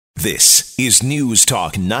This is News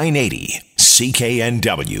Talk 980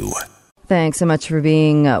 CKNW. Thanks so much for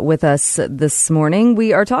being with us this morning.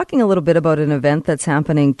 We are talking a little bit about an event that's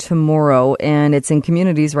happening tomorrow, and it's in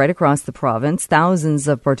communities right across the province. Thousands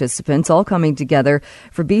of participants all coming together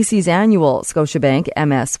for BC's annual Scotiabank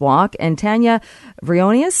MS Walk. And Tanya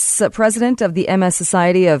Vrionius, president of the MS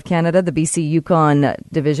Society of Canada, the BC Yukon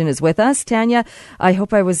division, is with us. Tanya, I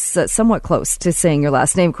hope I was somewhat close to saying your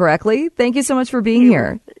last name correctly. Thank you so much for being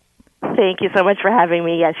here. Thank you so much for having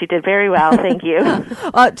me. Yes, you did very well. Thank you.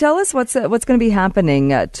 Tell us what's going to be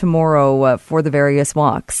happening tomorrow for the various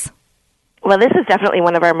walks. Well, this is definitely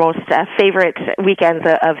one of our most favorite weekends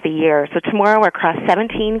of the year. So tomorrow, across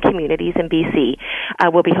 17 communities in BC,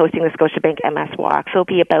 we'll be hosting the Scotiabank MS Walk. So it'll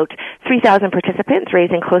be about 3,000 participants,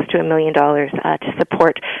 raising close to $1 million to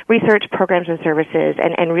support research, programs, and services,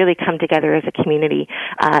 and really come together as a community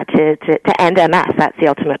to end MS. That's the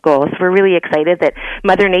ultimate goal. So we're really excited that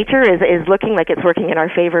Mother Nature is looking like it's working in our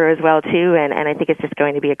favor as well, too, and I think it's just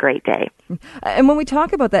going to be a great day. And when we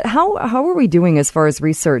talk about that, how are we doing as far as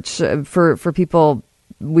research for people?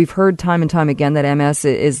 We've heard time and time again that MS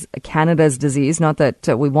is Canada's disease, not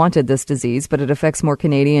that we wanted this disease, but it affects more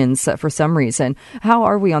Canadians for some reason. How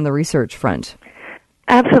are we on the research front?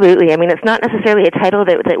 Absolutely. I mean, it's not necessarily a title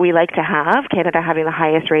that we like to have, Canada having the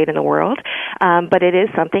highest rate in the world, but it is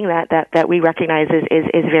something that we recognize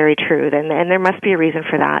is very true, and there must be a reason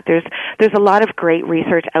for that. There's a lot of great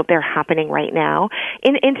research out there happening right now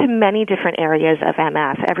into many different areas of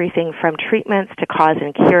MS, everything from treatments to cause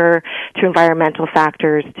and cure to environmental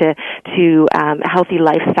factors to healthy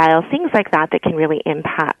lifestyle, things like that can really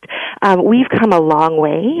impact. We've come a long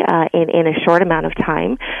way in a short amount of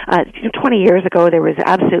time. 20 years ago, there was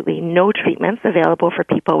absolutely no treatments available for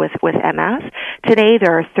people with MS. Today,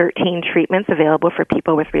 there are 13 treatments available for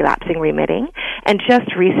people with relapsing remitting. And just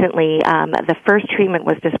recently, the first treatment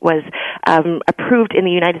was approved in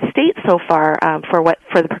the United States so far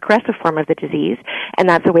for the progressive form of the disease, and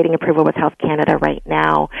that's awaiting approval with Health Canada right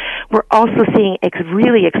now. We're also seeing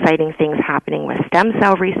really exciting things happening with stem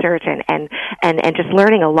cell research and just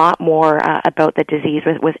learning a lot more about the disease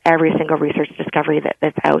with every single research discovery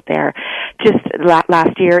that's out there. Just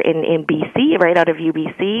last year in BC, right out of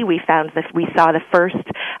UBC, we saw the first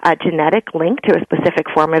genetic link to a specific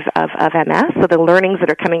form of MS. So the learnings that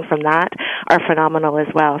are coming from that are phenomenal as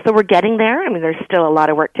well. So we're getting there. I mean, there's still a lot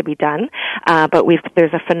of work to be done, but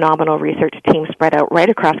there's a phenomenal research team spread out right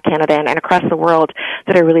across Canada and across the world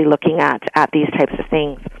that are really looking at these types of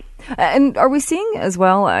things. And are we seeing as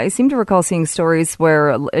well, I seem to recall seeing stories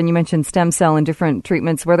where, and you mentioned stem cell and different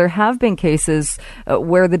treatments, where there have been cases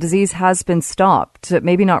where the disease has been stopped,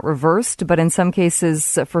 maybe not reversed, but in some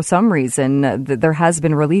cases, for some reason, there has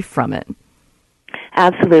been relief from it.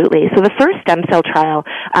 Absolutely. So the first stem cell trial,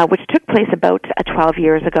 which took place about 12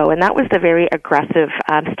 years ago, and that was the very aggressive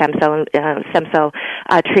stem cell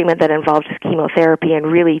treatment that involved chemotherapy and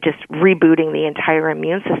really just rebooting the entire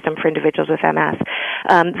immune system for individuals with MS.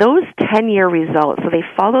 Those 10-year results, so they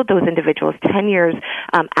followed those individuals 10 years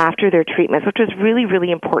after their treatments, which was really,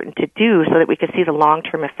 really important to do so that we could see the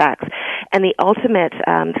long-term effects. And the ultimate,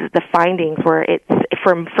 the findings were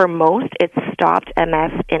for most, it stopped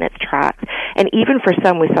MS in its tracks. And even for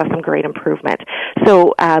some, we saw some great improvement.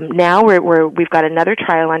 So now we've got another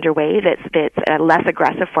trial underway that's a less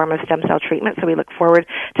aggressive form of stem cell treatment. So we look forward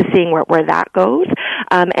to seeing where that goes.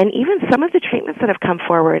 And even some of the treatments that have come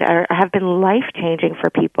forward have been life-changing for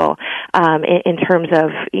people in terms of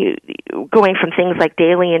going from things like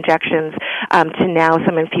daily injections to now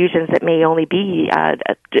some infusions that may only be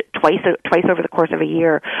twice over the course of a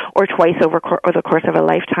year or twice over the course of a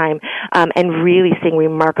lifetime, and really seeing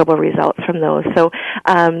remarkable results from those. So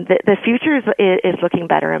the future is looking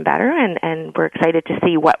better and better, and we're excited to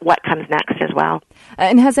see what comes next as well.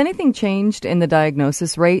 And has anything changed in the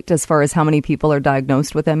diagnosis rate as far as how many people are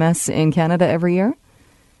diagnosed with MS in Canada every year?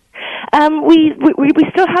 We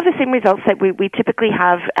still have the same results that we typically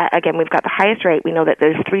have. Again, we've got the highest rate. We know that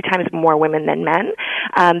there's 3 times more women than men.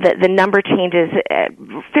 The number changes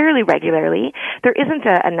fairly regularly. There isn't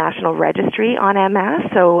a national registry on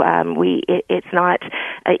MS, so it's not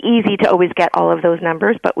easy to always get all of those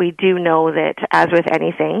numbers, but we do know that, as with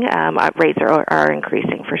anything, rates are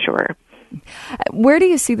increasing for sure. Where do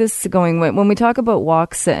you see this going? When we talk about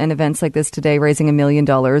walks and events like this today, raising $1 million,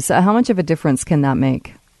 how much of a difference can that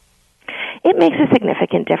make? it makes a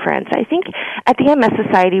significant difference. I think at the MS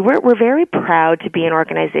Society, we're very proud to be an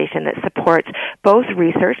organization that supports both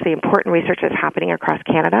research, the important research that's happening across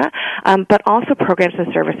Canada, but also programs and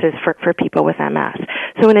services for people with MS.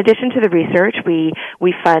 So in addition to the research, we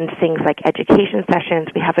fund things like education sessions.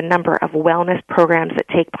 We have a number of wellness programs that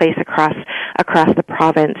take place across the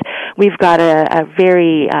province. We've got a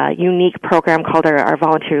very unique program called our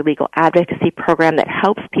Volunteer Legal Advocacy Program that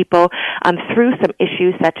helps people through some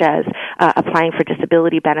issues such as applying for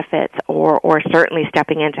disability benefits or certainly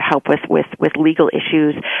stepping in to help with legal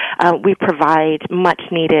issues. We provide much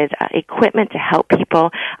needed equipment to help people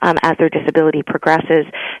as their disability progresses,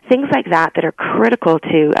 things like that are critical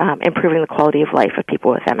to improving the quality of life of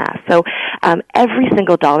people with MS. So every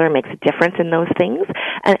single dollar makes a difference in those things,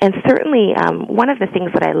 and certainly one of the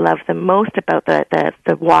things that I love the most about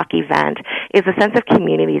the walk event is a sense of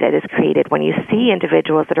community that is created when you see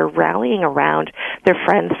individuals that are rallying around their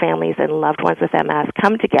friends, families, and loved ones with MS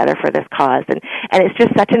come together for this cause, and it's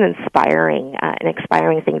just such an inspiring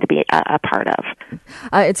thing to be a part of.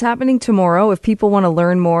 It's happening tomorrow. If people want to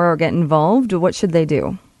learn more or get involved, what should they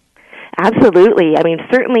do? Absolutely. I mean,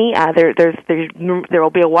 certainly there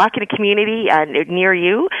will be a walk in a community near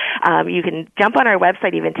you. You can jump on our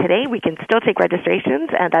website even today. We can still take registrations,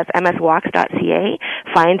 and that's mswalks.ca.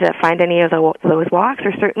 Find any of those walks,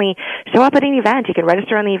 or certainly show up at an event. You can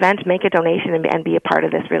register on the event, make a donation, and be a part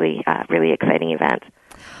of this really exciting event.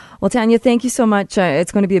 Well, Tanya, thank you so much.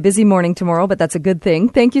 It's going to be a busy morning tomorrow, but that's a good thing.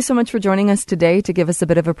 Thank you so much for joining us today to give us a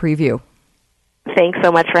bit of a preview. Thanks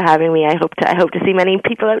so much for having me. I hope to see many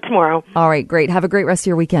people out tomorrow. All right, great. Have a great rest of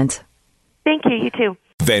your weekend. Thank you. You too.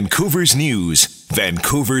 Vancouver's News,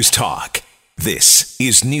 Vancouver's Talk. This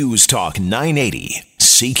is News Talk 980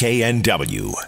 CKNW.